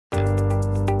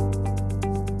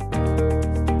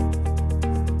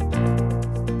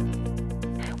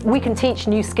We can teach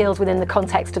new skills within the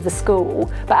context of the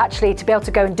school, but actually to be able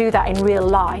to go and do that in real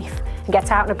life and get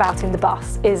out and about in the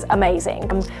bus is amazing.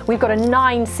 We've got a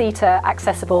 9-seater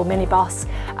accessible minibus,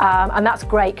 and that's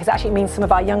great because it actually means some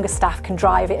of our younger staff can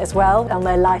drive it as well on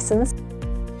their licence.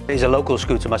 It's a local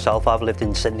school to myself. I've lived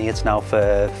in St Neots now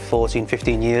for 14,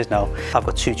 15 years now. I've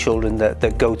got 2 children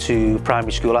that go to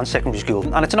primary school and secondary school.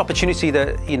 And it's an opportunity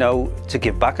that, you know, to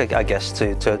give back, I guess,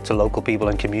 to local people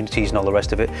and communities and all the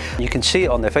rest of it. You can see it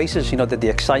on their faces, you know, the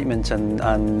excitement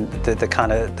and the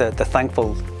kind of the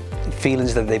thankful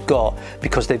feelings that they've got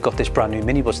because they've got this brand new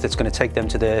minibus that's going to take them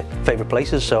to their favourite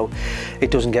places. So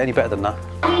it doesn't get any better than that.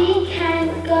 We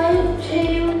can go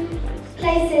to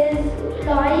places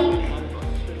like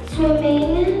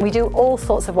swimming. We do all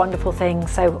sorts of wonderful things,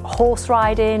 so horse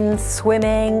riding,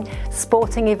 swimming,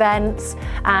 sporting events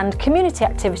and community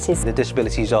activities. The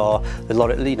disabilities are a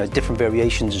lot of, you know, different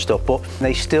variations and stuff, but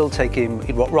they still take in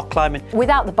rock climbing.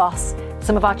 Without the bus,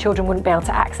 some of our children wouldn't be able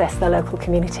to access their local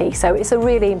community, so it's a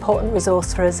really important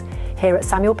resource for us here at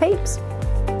Samuel Pepys.